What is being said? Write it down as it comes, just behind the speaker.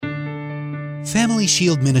Family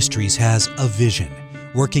Shield Ministries has a vision.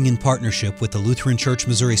 Working in partnership with the Lutheran Church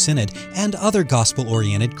Missouri Synod and other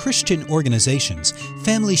gospel-oriented Christian organizations,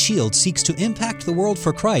 Family Shield seeks to impact the world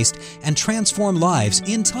for Christ and transform lives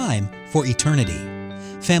in time for eternity.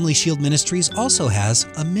 Family Shield Ministries also has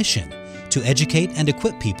a mission to educate and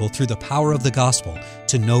equip people through the power of the gospel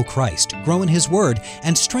to know Christ, grow in His Word,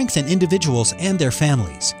 and strengthen individuals and their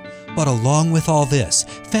families. But along with all this,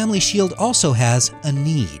 Family Shield also has a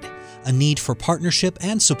need for partnership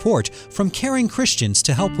and support from caring Christians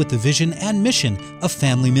to help with the vision and mission of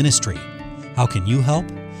family ministry. How can you help?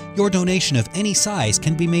 Your donation of any size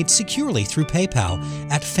can be made securely through PayPal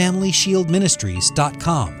at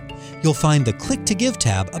FamilyShieldMinistries.com. You'll find the Click to Give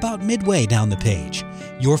tab about midway down the page.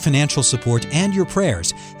 Your financial support and your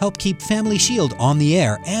prayers help keep Family Shield on the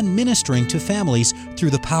air and ministering to families through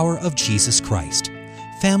the power of Jesus Christ.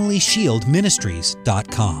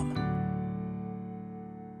 FamilyShieldMinistries.com.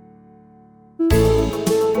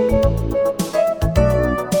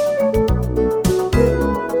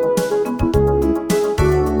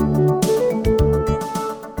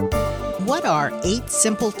 What are 8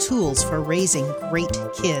 simple tools for raising great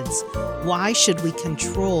kids? Why should we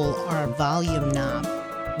control our volume knob?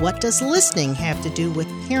 What does listening have to do with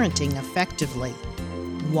parenting effectively?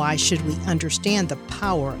 Why should we understand the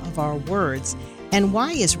power of our words? And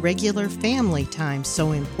why is regular family time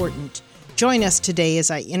so important? Join us today as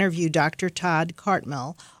I interview Dr. Todd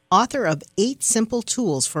Cartmel, author of 8 Simple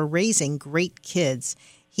Tools for Raising Great Kids.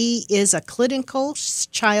 He is a clinical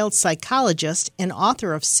child psychologist and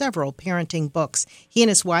author of several parenting books. He and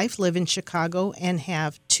his wife live in Chicago and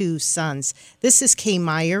have 2 sons. This is Kay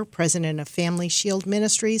Meyer, president of Family Shield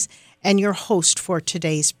Ministries, and your host for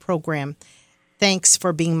today's program. Thanks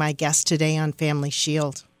for being my guest today on Family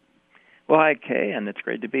Shield. Well, hi, Kay, and it's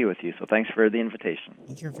great to be with you, so thanks for the invitation.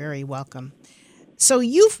 You're very welcome. So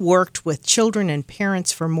you've worked with children and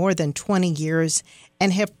parents for more than 20 years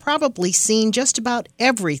and have probably seen just about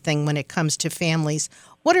everything when it comes to families.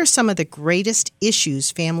 What are some of the greatest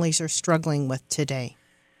issues families are struggling with today?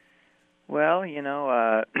 Well,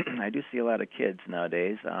 I do see a lot of kids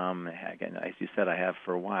nowadays. Again, as you said, I have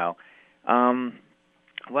for a while.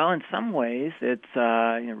 Well, in some ways, it's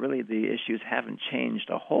really the issues haven't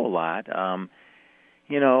changed a whole lot.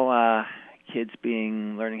 Kids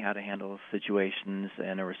learning how to handle situations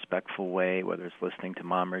in a respectful way, whether it's listening to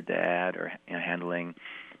mom or dad, or handling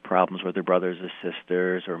problems with their brothers or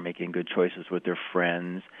sisters, or making good choices with their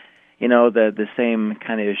friends. The same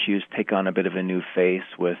kind of issues take on a bit of a new face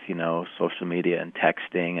with social media and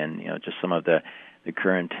texting, and just some of the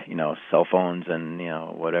current cell phones and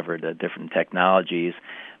whatever the different technologies.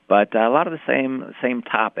 But a lot of the same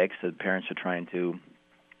topics that parents are trying to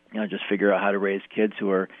just figure out how to raise kids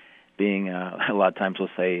who are being a lot of times we'll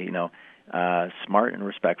say smart and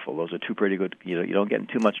respectful. Those are 2 pretty good. You don't get in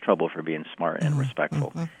too much trouble for being smart and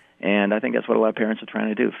respectful. Mm-hmm. And I think that's what a lot of parents are trying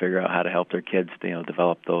to do: figure out how to help their kids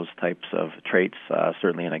develop those types of traits,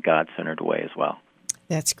 certainly in a God-centered way as well.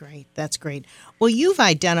 That's great. That's great. Well, you've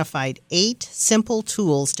identified 8 simple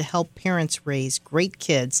tools to help parents raise great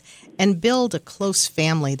kids and build a close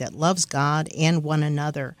family that loves God and one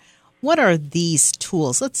another. What are these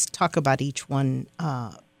tools? Let's talk about each one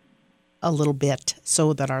a little bit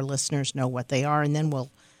so that our listeners know what they are, and then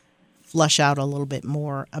we'll flush out a little bit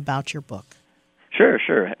more about your book. Sure.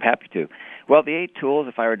 Happy to. Well, the 8 tools,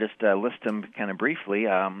 if I were just to list them kind of briefly,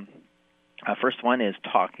 first one is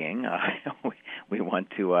talking. We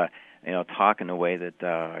want to talk in a way that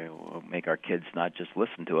will make our kids not just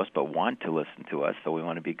listen to us, but want to listen to us. So we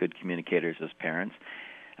want to be good communicators as parents.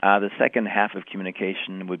 The second half of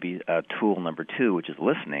communication would be tool number 2, which is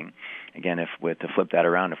listening. Again, to flip that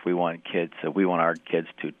around, if we want our kids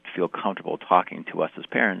to feel comfortable talking to us as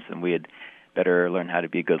parents, then we had better learn how to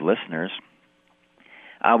be good listeners.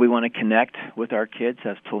 We want to connect with our kids.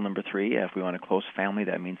 That's tool number 3. If we want a close family,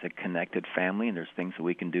 that means a connected family, and there's things that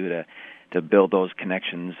we can do to build those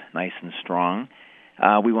connections nice and strong.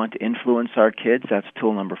 We want to influence our kids. That's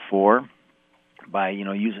tool number 4, by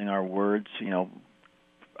using our words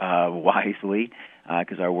wisely,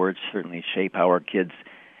 because our words certainly shape how our kids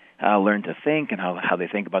learn to think and how they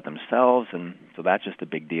think about themselves, and so that's just a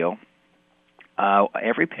big deal.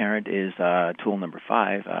 Every parent is tool number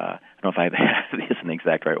 5. I don't know if I have this in the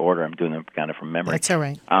exact right order. I'm doing them kind of from memory. That's all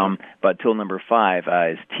right. But tool number 5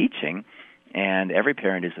 is teaching, and every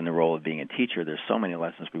parent is in the role of being a teacher. There's so many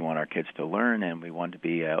lessons we want our kids to learn, and we want to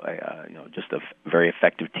be just a very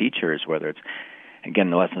effective teachers, whether it's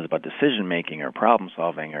again the lessons about decision making or problem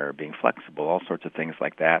solving or being flexible, all sorts of things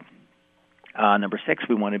like that. Number 6,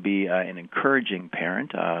 we want to be an encouraging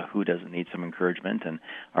parent. Who doesn't need some encouragement? And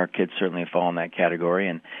our kids certainly fall in that category.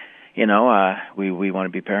 And we want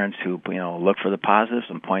to be parents who look for the positives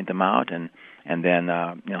and point them out, and then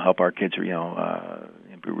help our kids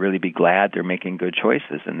really be glad they're making good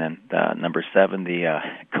choices. And then number 7, the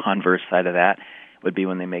converse side of that would be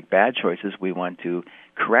when they make bad choices, we want to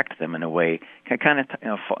correct them in a way kind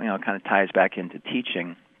of ties back into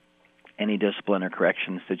teaching. Any discipline or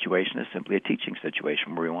correction situation is simply a teaching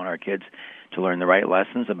situation where we want our kids to learn the right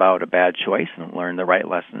lessons about a bad choice and learn the right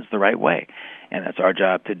lessons the right way. And that's our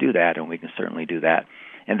job to do that, and we can certainly do that.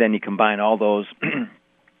 And then you combine all those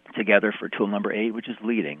together for tool number 8, which is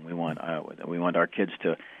leading. We want our kids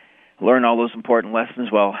to learn all those important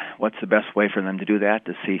lessons. Well, what's the best way for them to do that?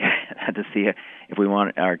 To see if we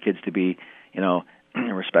want our kids to be,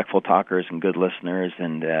 respectful talkers and good listeners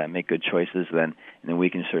and make good choices, then we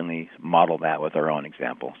can certainly model that with our own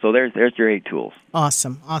example. So there's your 8 tools.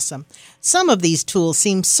 Awesome. Some of these tools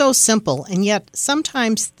seem so simple, and yet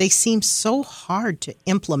sometimes they seem so hard to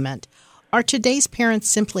implement. Are today's parents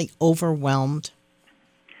simply overwhelmed?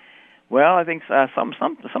 Well, I think some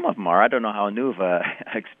of them are. I don't know how new of a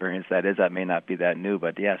experience that is. That may not be that new,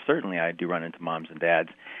 but yeah, certainly I do run into moms and dads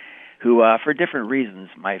who, for different reasons,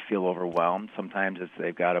 might feel overwhelmed. Sometimes it's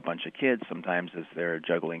they've got a bunch of kids. Sometimes it's they're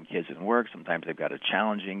juggling kids and work. Sometimes they've got a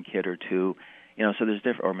challenging kid or two. So there's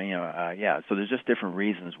So there's just different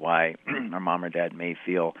reasons why our mom or dad may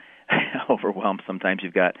feel overwhelmed. Sometimes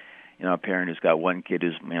you've got, a parent who's got one kid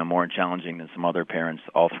who's more challenging than some other parents,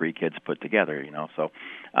 all 3 kids put together. So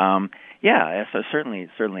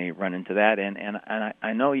certainly run into that, and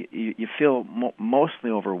I know you feel mostly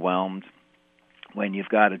overwhelmed when you've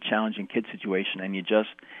got a challenging kid situation and you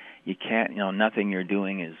can't, nothing you're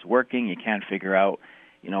doing is working. You can't figure out,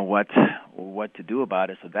 what to do about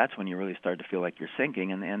it. So that's when you really start to feel like you're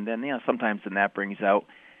sinking, and then sometimes that brings out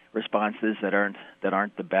responses that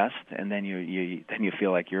aren't the best, and then you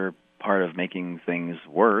feel like you're part of making things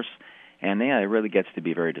worse, and it really gets to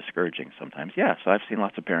be very discouraging sometimes. Yeah, so I've seen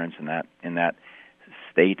lots of parents in that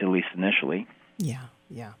state, at least initially. Yeah.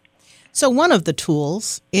 So one of the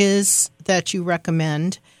tools that you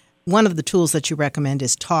recommend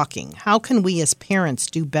is talking. How can we as parents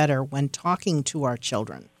do better when talking to our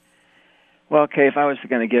children? Well, okay, if I was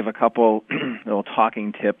going to give a couple little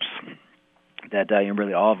talking tips that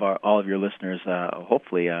really all of your listeners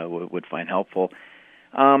hopefully would find helpful.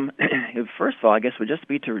 First of all, I guess would just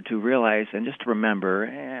be to realize and just to remember,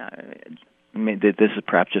 that this is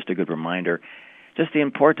perhaps just a good reminder, just the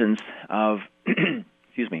importance of,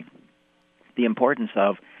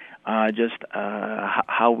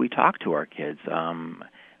 how we talk to our kids.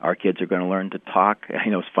 Our kids are going to learn to talk.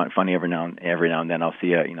 It's funny every now and then I'll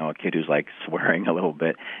see a kid who's like swearing a little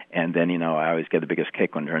bit, and then I always get the biggest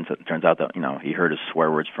kick when it turns out that he heard his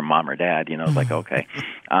swear words from mom or dad. It's like okay,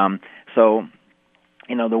 so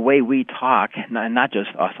the way we talk, not just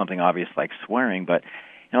something obvious like swearing, but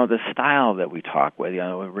the style that we talk with,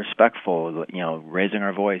 respectful, raising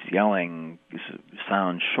our voice, yelling,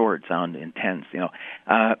 sound short, sound intense,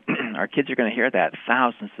 our kids are going to hear that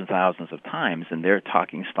thousands and thousands of times, and their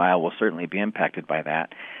talking style will certainly be impacted by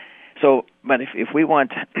that. So, but if we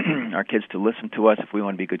want our kids to listen to us, if we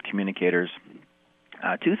want to be good communicators,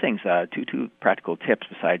 2 things, 2 practical tips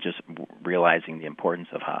besides just realizing the importance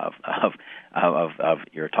of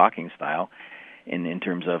your talking style. In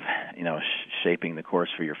terms of shaping the course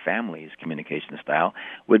for your family's communication style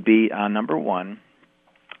would be number 1.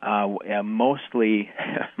 Most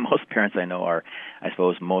parents I know are, I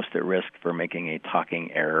suppose, most at risk for making a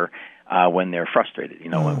talking error when they're frustrated.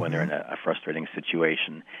 When they're in a frustrating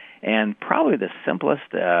situation, and probably the simplest,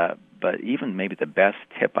 but even maybe the best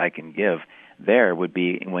tip I can give there would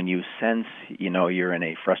be when you sense, you're in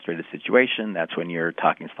a frustrated situation, that's when your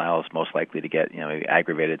talking style is most likely to get,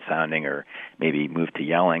 aggravated sounding or maybe move to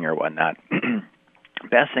yelling or whatnot.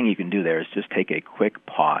 Best thing you can do there is just take a quick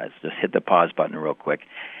pause. Just hit the pause button real quick,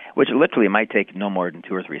 which literally might take no more than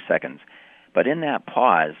 2 or 3 seconds. But in that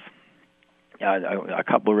pause, a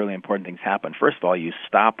couple of really important things happen. First of all, you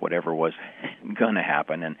stop whatever was going to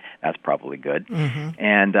happen, and that's probably good. Mm-hmm.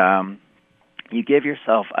 And you give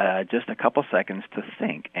yourself just a couple seconds to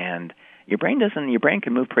think, and your brain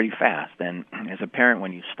can move pretty fast. And as a parent,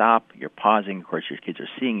 when you stop, you're pausing. Of course, your kids are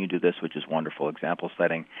seeing you do this, which is wonderful example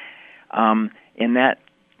setting. In that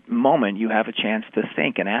moment, you have a chance to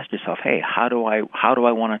think and ask yourself, "Hey, how do I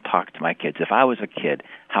want to talk to my kids? If I was a kid,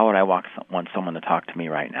 how would I want someone to talk to me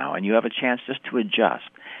right now?" And you have a chance just to adjust.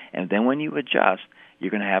 And then when you adjust,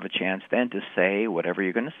 you're going to have a chance then to say whatever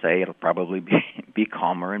you're going to say. It'll probably be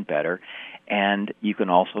calmer and better. And you can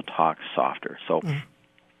also talk softer. So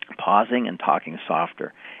pausing and talking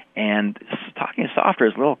softer. And talking softer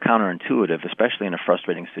is a little counterintuitive, especially in a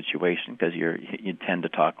frustrating situation, because you tend to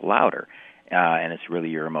talk louder, and it's really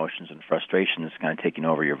your emotions and frustrations kind of taking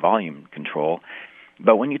over your volume control.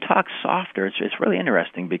 But when you talk softer, it's really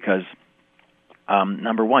interesting because,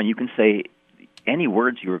 number one, you can say any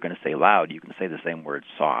words you were going to say loud, you can say the same words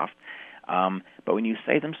soft. But when you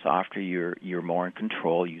say them softer, you're more in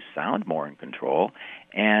control. You sound more in control,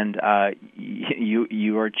 and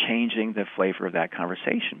you are changing the flavor of that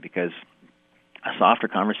conversation, because a softer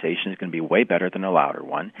conversation is going to be way better than a louder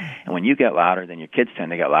one. And when you get louder, then your kids tend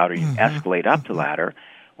to get louder. You escalate up the ladder,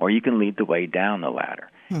 or you can lead the way down the ladder.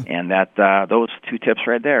 And that those two tips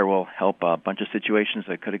right there will help a bunch of situations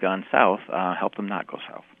that could have gone south, help them not go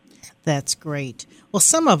south. That's great. Well,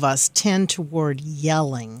 some of us tend toward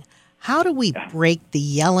yelling. How do we break the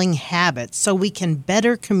yelling habit so we can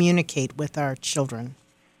better communicate with our children?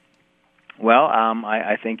 Well,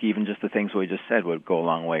 I think even just the things we just said would go a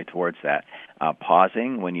long way towards that.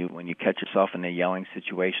 Pausing when you catch yourself in a yelling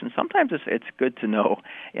situation. Sometimes it's good to know,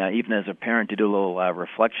 even as a parent, to do a little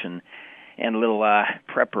reflection and a little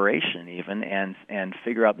preparation even, and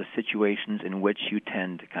figure out the situations in which you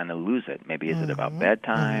tend to kind of lose it. Maybe is it about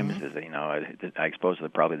bedtimes? Is it, I suppose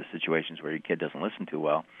probably the situations where your kid doesn't listen too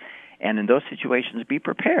well. And in those situations, be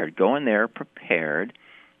prepared. Go in there prepared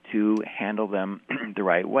to handle them the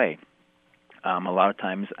right way. A lot of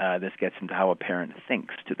times this gets into how a parent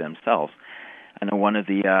thinks to themselves. I know one of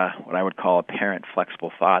the what I would call a parent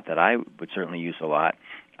flexible thought that I would certainly use a lot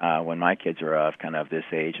when my kids are of kind of this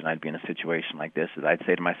age and I'd be in a situation like this is I'd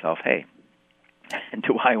say to myself, hey,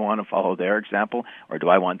 do I want to follow their example or do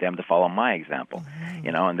I want them to follow my example?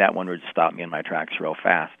 And that one would stop me in my tracks real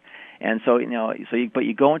fast. And so, but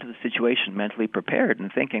you go into the situation mentally prepared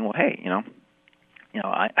and thinking, well, hey,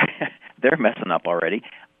 they're messing up already.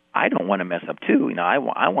 I don't want to mess up too. I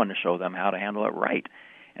want to show them how to handle it right.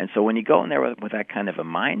 And so when you go in there with that kind of a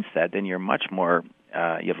mindset, then you're much more,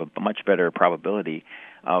 you have a much better probability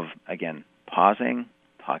of, again, pausing,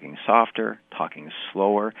 talking softer, talking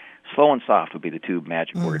slower. Slow and soft would be the two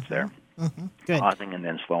magic words there. Good. Pausing and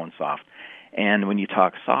then slow and soft. And when you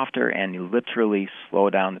talk softer and you literally slow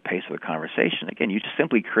down the pace of the conversation, again, you just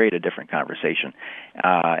simply create a different conversation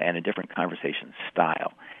and a different conversation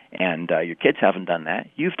style. And your kids haven't done that.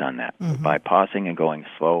 You've done that by pausing and going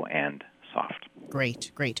slow and soft.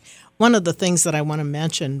 Great, great. One of the things that I want to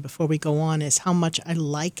mention before we go on is how much I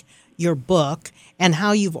like your book and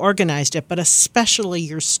how you've organized it, but especially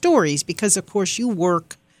your stories, because, of course, you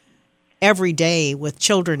work every day with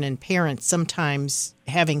children and parents, sometimes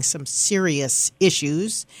having some serious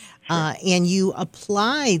issues, and you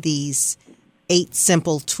apply these 8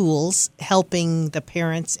 simple tools, helping the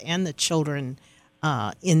parents and the children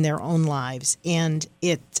in their own lives. And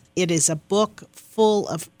it is a book full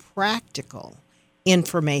of practical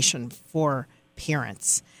information for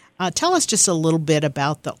parents. Tell us just a little bit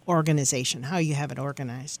about the organization, how you have it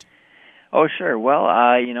organized. Oh, sure. Well,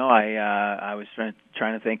 I was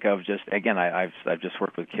trying to think of just, again, I've just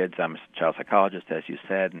worked with kids. I'm a child psychologist, as you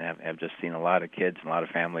said, and have just seen a lot of kids and a lot of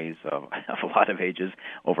families of a lot of ages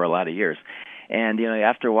over a lot of years. And,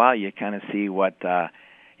 after a while, you kind of see what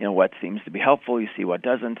seems to be helpful. You see what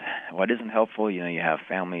isn't helpful. You have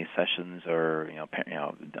family sessions or,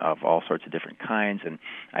 of all sorts of different kinds. And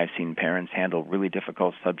I've seen parents handle really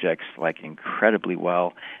difficult subjects like incredibly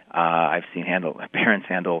well. I've seen parents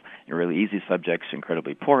handle really easy subjects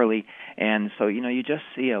incredibly poorly. And so, you just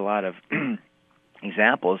see a lot of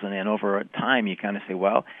examples. And then over time, you kind of say,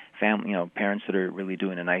 well, parents that are really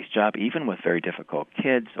doing a nice job, even with very difficult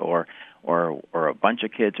kids or a bunch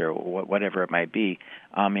of kids or whatever it might be,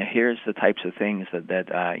 here's the types of things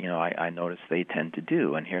that I notice they tend to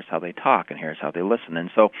do, and here's how they talk, and here's how they listen.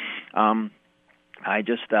 And so I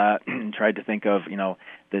just tried to think of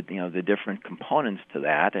the different components to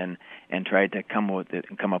that, and tried to come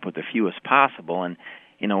up with the fewest possible. And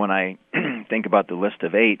when I think about the list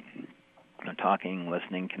of 8. Talking,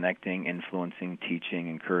 listening, connecting, influencing, teaching,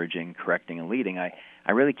 encouraging, correcting, and leading, I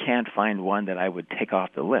really can't find one that I would take off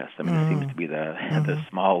the list. I mean, it seems to be the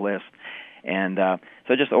small list. And so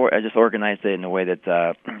I just organized it in a way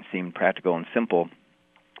that seemed practical and simple.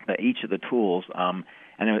 Each of the tools, and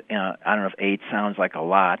I don't know if 8 sounds like a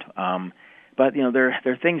lot, but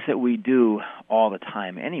they're things that we do all the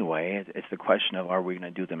time anyway. It's the question of, are we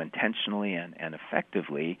going to do them intentionally and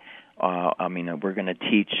effectively? We're going to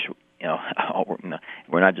teach.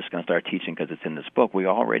 We're not just going to start teaching because it's in this book. We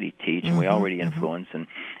already teach and we already influence, and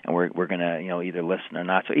we're going to either listen or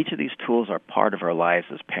not. So each of these tools are part of our lives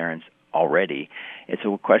as parents already. It's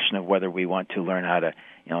a question of whether we want to learn how to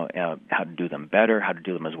do them better, how to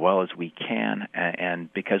do them as well as we can,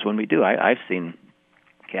 and because when we do, I've seen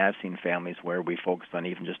Okay, I've seen families where we focused on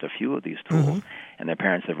even just a few of these tools, and their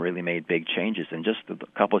parents have really made big changes, and just a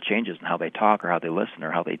couple of changes in how they talk or how they listen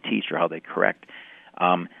or how they teach or how they correct.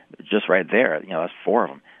 Just right there, that's 4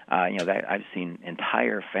 of them. That I've seen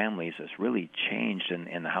entire families has really changed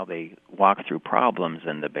in how they walk through problems,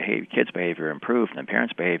 and the kids' behavior improved, and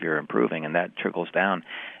parents' behavior improving, and that trickles down,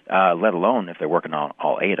 let alone if they're working on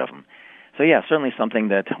all 8 of them. So, yeah, certainly something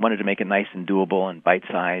that I wanted to make it nice and doable and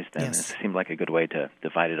bite-sized, and It seemed like a good way to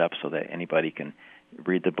divide it up so that anybody can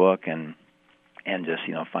read the book and just,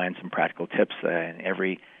 find some practical tips. And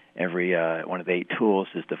every one of the 8 tools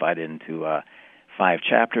is divided into 5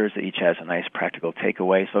 chapters. Each has a nice practical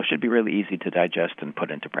takeaway, so it should be really easy to digest and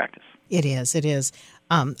put into practice. It is.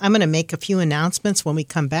 I'm going to make a few announcements. When we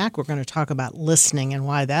come back, we're going to talk about listening and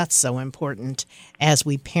why that's so important as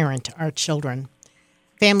we parent our children.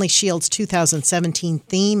 Family Shield's 2017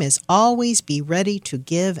 theme is Always Be Ready to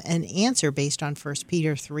Give an Answer, based on 1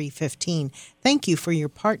 Peter 3:15. Thank you for your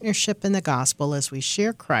partnership in the gospel as we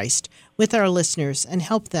share Christ with our listeners and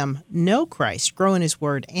help them know Christ, grow in His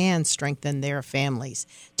Word, and strengthen their families.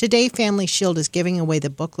 Today, Family Shield is giving away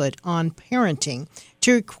the booklet on parenting.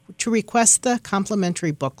 To request the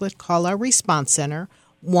complimentary booklet, call our response center,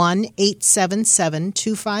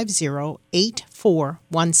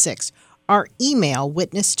 1-877-250-8416. Our email,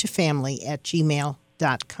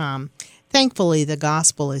 witnesstofamily@gmail.com. Thankfully, the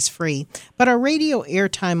gospel is free, but our radio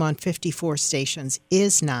airtime on 54 stations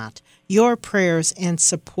is not. Your prayers and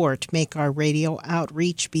support make our radio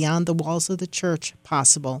outreach beyond the walls of the church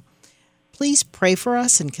possible. Please pray for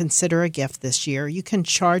us and consider a gift this year. You can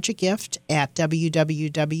charge a gift at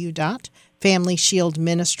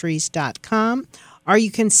www.familyshieldministries.com, or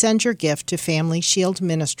you can send your gift to Family Shield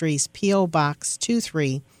Ministries, P.O. Box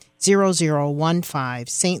 230015,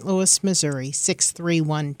 St. Louis, Missouri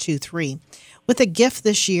 63123. With a gift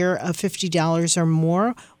this year of $50 or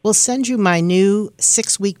more, we'll send you my new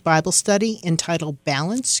 6-week Bible study entitled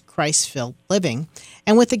Balanced, Christ-Filled Living.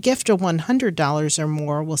 And with a gift of $100 or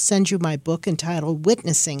more, we'll send you my book entitled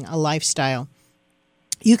Witnessing a Lifestyle.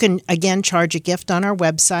 You can, again, charge a gift on our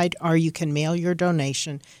website, or you can mail your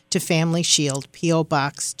donation to Family Shield, P.O.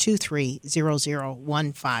 Box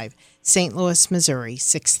 230015, St. Louis, Missouri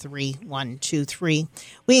 63123.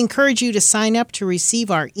 We encourage you to sign up to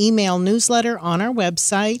receive our email newsletter on our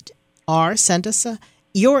website, or send us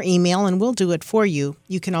your email and we'll do it for you.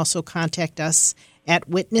 You can also contact us at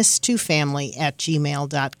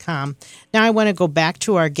witnesstofamily@gmail.com. Now I want to go back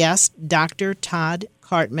to our guest, Dr. Todd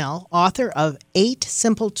Cartmel, author of 8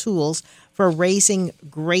 Simple Tools for Raising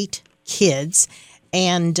Great Kids.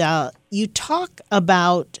 And you talk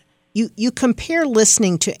about, you compare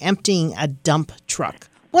listening to emptying a dump truck.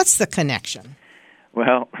 What's the connection?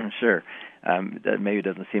 Well, sure. That maybe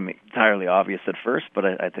doesn't seem entirely obvious at first, but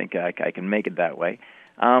I think I can make it that way.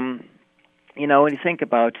 When you think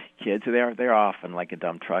about kids, they're often like a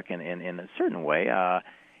dump truck in a certain way.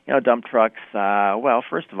 Dump trucks,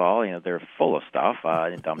 first of all, they're full of stuff.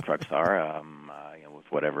 Dump trucks are, with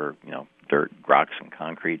whatever, dirt, rocks, and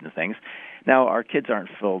concrete and things. Now, our kids aren't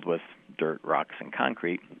filled with dirt, rocks, and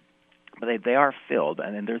concrete, but they are filled,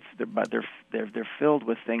 and they're filled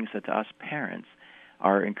with things that to us parents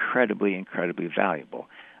are incredibly, incredibly valuable.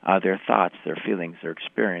 Their thoughts, their feelings, their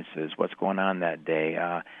experiences, what's going on that day.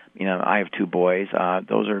 I have 2 boys.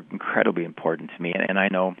 Those are incredibly important to me, and I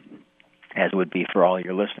know, as it would be for all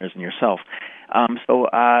your listeners and yourself.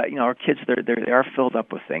 Our kids, they are filled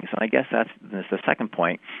up with things, and I guess that's the second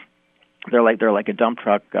point. They're like a dump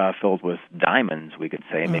truck filled with diamonds, we could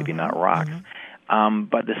say, maybe not rocks.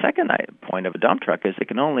 But the second point of a dump truck is it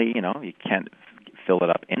can only, you can't fill it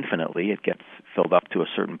up infinitely. It gets filled up to a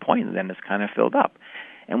certain point, and then it's kind of filled up.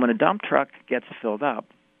 And when a dump truck gets filled up,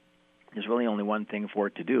 there's really only one thing for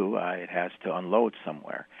it to do. It has to unload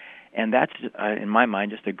somewhere. And that's, in my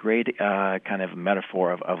mind, just a great kind of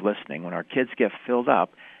metaphor of listening. When our kids get filled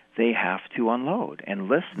up, they have to unload. And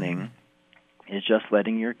listening is just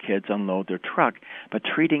letting your kids unload their truck, but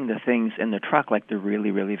treating the things in the truck like they're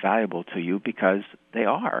really, really valuable to you, because they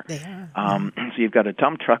are. They are. So you've got a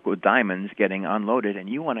dump truck with diamonds getting unloaded, and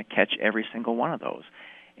you want to catch every single one of those.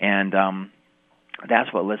 And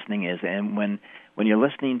that's what listening is. And when you're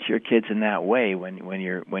listening to your kids in that way, when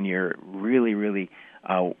you're really, really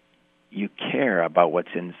you care about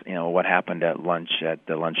what's in, what happened at lunch at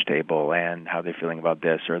the lunch table and how they're feeling about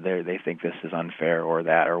this, or they think this is unfair, or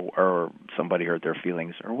that, or somebody hurt their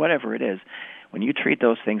feelings, or whatever it is. When you treat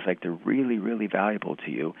those things like they're really, really valuable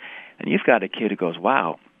to you, and you've got a kid who goes,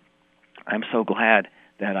 "Wow, I'm so glad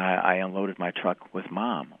that I unloaded my truck with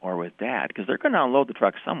Mom or with Dad," because they're going to unload the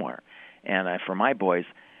truck somewhere. And for my boys,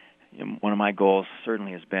 one of my goals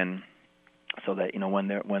certainly has been so that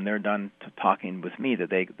when they're done talking with me, that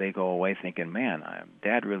they go away thinking, man,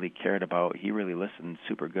 Dad really cared about. He really listened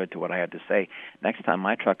super good to what I had to say. Next time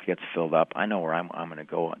my truck gets filled up, I know where I'm going to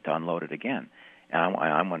go to unload it again. And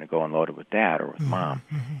I'm going to go unload it with Dad or with Mom.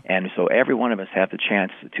 And so every one of us have the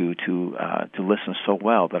chance to listen so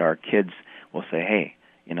well that our kids will say, hey,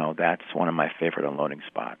 that's one of my favorite unloading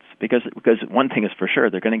spots. Because one thing is for sure,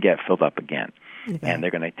 they're going to get filled up again. Okay. And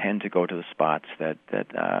they're going to tend to go to the spots that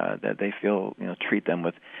they feel, treat them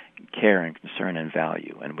with care and concern and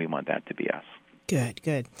value. And we want that to be us.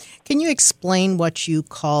 Good. Can you explain what you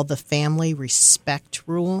call the family respect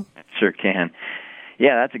rule? Sure can.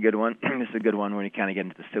 Yeah, that's a good one. This is a good one when you kind of get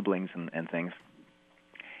into the siblings and things.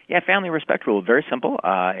 Yeah, family respect rule, very simple.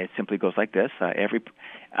 It simply goes like this.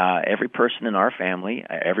 Every person in our family,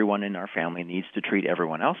 everyone in our family needs to treat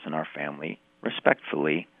everyone else in our family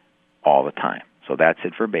respectfully all the time. So that's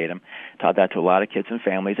it verbatim. Taught that to a lot of kids and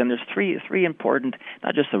families. And there's three important,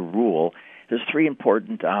 not just a rule, there's three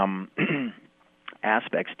important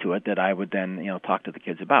aspects to it that I would then talk to the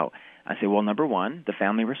kids about. I say, well, number one, the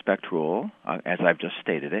family respect rule, as I've just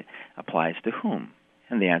stated it, applies to whom?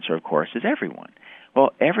 And the answer, of course, is everyone.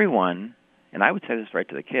 Well, everyone, and I would say this right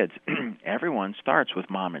to the kids, everyone starts with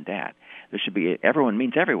Mom and Dad. Everyone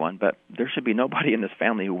means everyone, but there should be nobody in this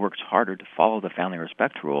family who works harder to follow the family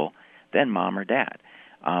respect rule than Mom or Dad.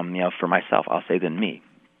 For myself, I'll say than me.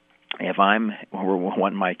 If I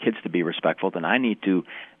want my kids to be respectful, then I need to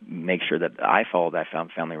make sure that I follow that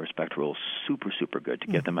family respect rule super, super good to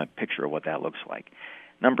give them a picture of what that looks like.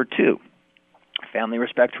 Number two, family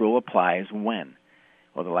respect rule applies when?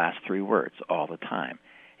 Well, the last three words, all the time.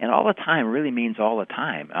 And all the time really means all the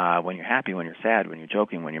time. When you're happy, when you're sad, when you're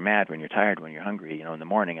joking, when you're mad, when you're tired, when you're hungry, in the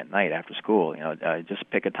morning, at night, after school, just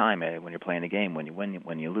pick a time when you're playing a game, when you win,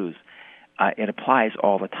 when you lose. It applies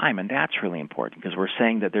all the time, and that's really important because we're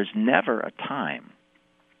saying that there's never a time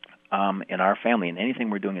in our family, in anything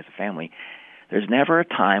we're doing as a family, there's never a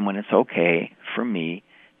time when it's okay for me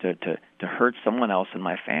to hurt someone else in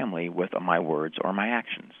my family with my words or my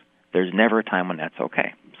actions. There's never a time when that's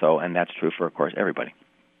okay. So, and that's true for, of course, everybody.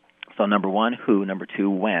 So number one, who. Number two,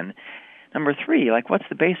 when. Number three, what's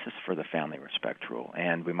the basis for the family respect rule?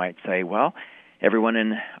 And we might say, well, everyone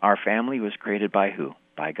in our family was created by who?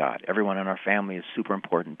 By God. Everyone in our family is super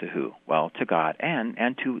important to who? Well, to God and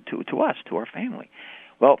to us, to our family.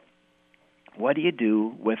 Well, what do you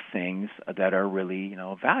do with things that are really,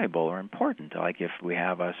 valuable or important? Like if we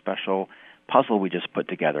have a special puzzle we just put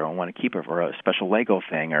together and want to keep it, or a special Lego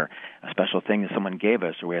thing, or a special thing that someone gave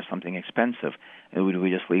us, or we have something expensive. Do we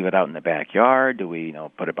just leave it out in the backyard? Do we,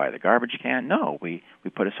 put it by the garbage can? No, we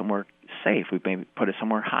put it somewhere safe. We maybe put it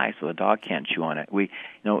somewhere high so the dog can't chew on it.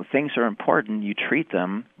 Things are important. You treat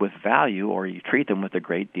them with value, or you treat them with a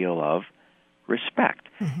great deal of respect.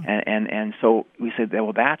 Mm-hmm. And so we said,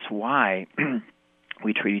 well, that's why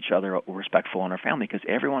we treat each other respectful in our family, because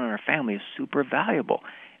everyone in our family is super valuable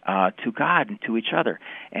to God and to each other.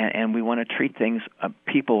 And we want to treat things,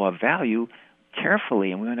 people of value,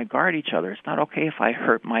 carefully, and we want to guard each other. It's not okay if I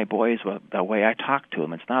hurt my boys with the way I talk to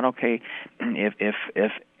them. It's not okay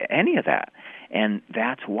if any of that. And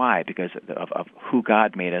that's why, because of who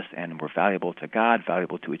God made us, and we're valuable to God,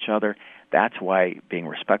 valuable to each other. That's why being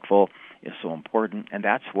respectful is so important, and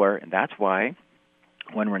that's why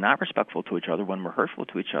when we're not respectful to each other, when we're hurtful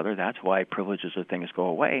to each other, that's why privileges or things go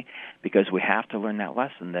away, because we have to learn that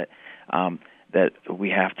lesson that we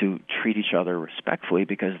have to treat each other respectfully,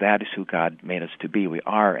 because that is who God made us to be. We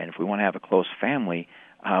are, and if we want to have a close family,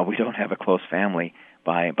 we don't have a close family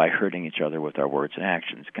by hurting each other with our words and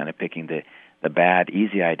actions, kind of picking the bad,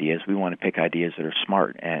 easy ideas. We want to pick ideas that are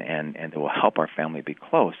smart and that will help our family be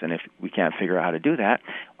close. And if we can't figure out how to do that,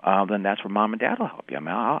 then that's where Mom and Dad will help you. I mean,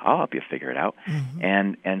 I'll help you figure it out.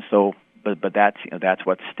 Mm-hmm. And so, but that's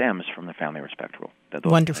what stems from the family respect rule.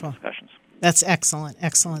 Wonderful discussions. That's excellent.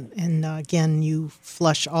 And again, you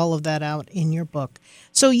flush all of that out in your book.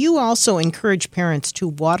 So you also encourage parents to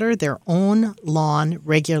water their own lawn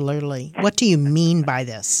regularly. What do you mean by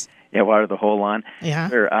this? Yeah, water the whole lawn. Yeah.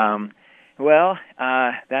 Sure. Well,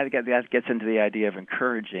 that gets into the idea of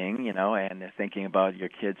encouraging, and thinking about your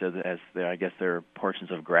kids as they're portions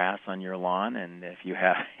of grass on your lawn. And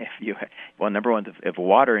number one, if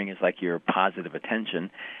watering is like your positive attention,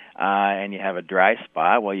 and you have a dry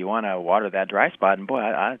spot, well, you want to water that dry spot. And boy,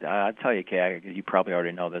 I tell you, Kay, you probably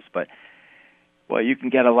already know this, but well, you can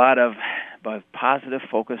get a lot of positive,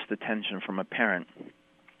 focused attention from a parent,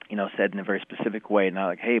 said in a very specific way, not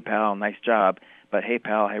like, "Hey, pal, nice job." but hey,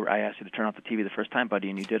 pal, I asked you to turn off the TV the first time, buddy,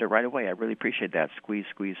 and you did it right away. I really appreciate that. Squeeze,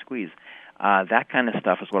 squeeze, squeeze. That kind of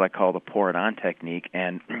stuff is what I call the pour it on technique,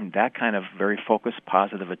 and that kind of very focused,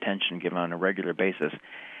 positive attention given on a regular basis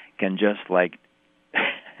can just like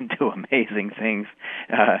do amazing things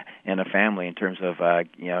in a family in terms of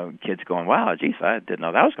kids going, wow, geez, I didn't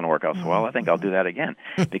know that was going to work out so well. I think I'll do that again,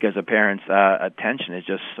 because a parent's attention is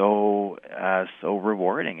just so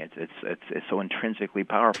rewarding. It's so intrinsically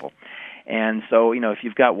powerful. And so, if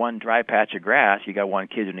you've got one dry patch of grass, you got one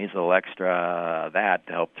kid who needs a little extra that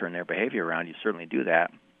to help turn their behavior around, you certainly do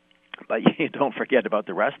that. But you don't forget about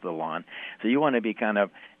the rest of the lawn. So you want to be kind of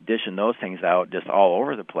dishing those things out just all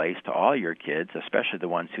over the place to all your kids, especially the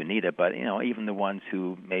ones who need it. But even the ones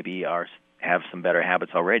who maybe have some better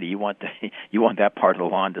habits already, you want that part of the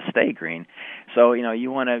lawn to stay green. So you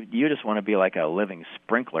just want to be like a living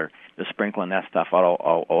sprinkler, just sprinkling that stuff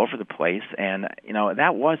all over the place. And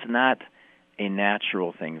that was not a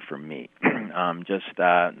natural thing for me. Not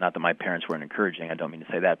that my parents weren't encouraging, I don't mean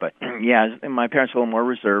to say that, but yeah, my parents were a little more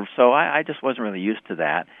reserved, so I just wasn't really used to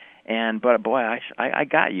that. But boy, I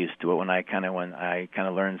got used to it when I kind of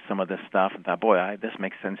learned some of this stuff and thought, boy, this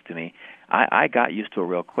makes sense to me. I got used to it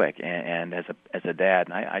real quick, and as a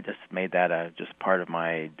dad, I just made that just part of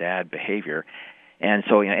my dad behavior. And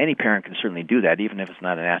so, any parent can certainly do that, even if it's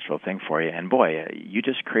not a natural thing for you. And boy, you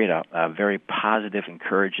just create a very positive,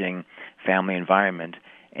 encouraging family environment.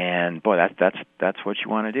 And boy, that's what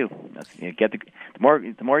you want to do.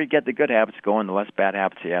 The more you get the good habits going, the less bad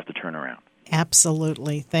habits you have to turn around.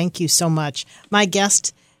 Absolutely. Thank you so much. My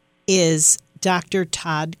guest is Dr.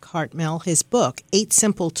 Todd Cartmel. His book, 8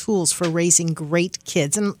 Simple Tools for Raising Great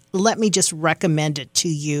Kids. And let me just recommend it to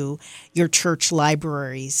you, your church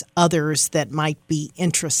libraries, others that might be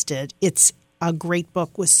interested. It's a great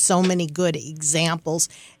book with so many good examples,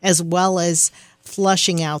 as well as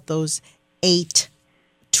flushing out those 8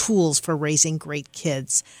 tools for raising great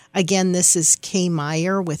kids. Again, this is Kay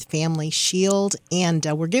Meyer with Family Shield, and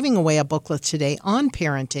we're giving away a booklet today on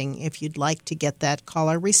parenting. If you'd like to get that, call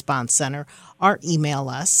our response center or email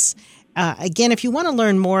us. Again, if you want to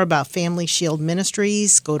learn more about Family Shield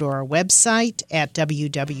Ministries, go to our website at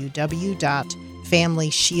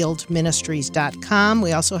www.familyshieldministries.com.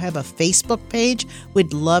 We also have a Facebook page.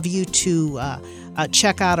 We'd love you to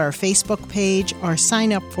check out our Facebook page or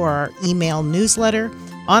sign up for our email newsletter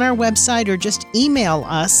on our website, or just email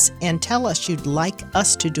us and tell us you'd like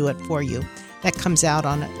us to do it for you. That comes out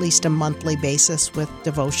on at least a monthly basis with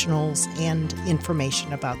devotionals and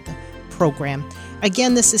information about the program.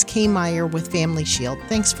 Again, this is Kay Meyer with Family Shield.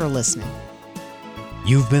 Thanks for listening.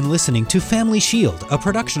 You've been listening to Family Shield, a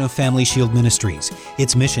production of Family Shield Ministries.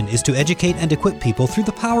 Its mission is to educate and equip people through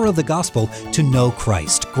the power of the gospel to know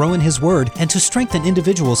Christ, grow in His Word, and to strengthen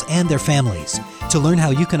individuals and their families. To learn how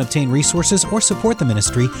you can obtain resources or support the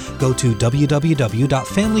ministry, go to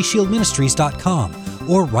www.familyshieldministries.com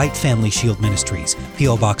or write Family Shield Ministries,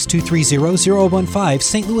 P.O. Box 230015,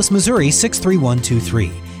 St. Louis, Missouri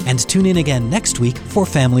 63123. And tune in again next week for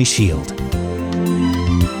Family Shield.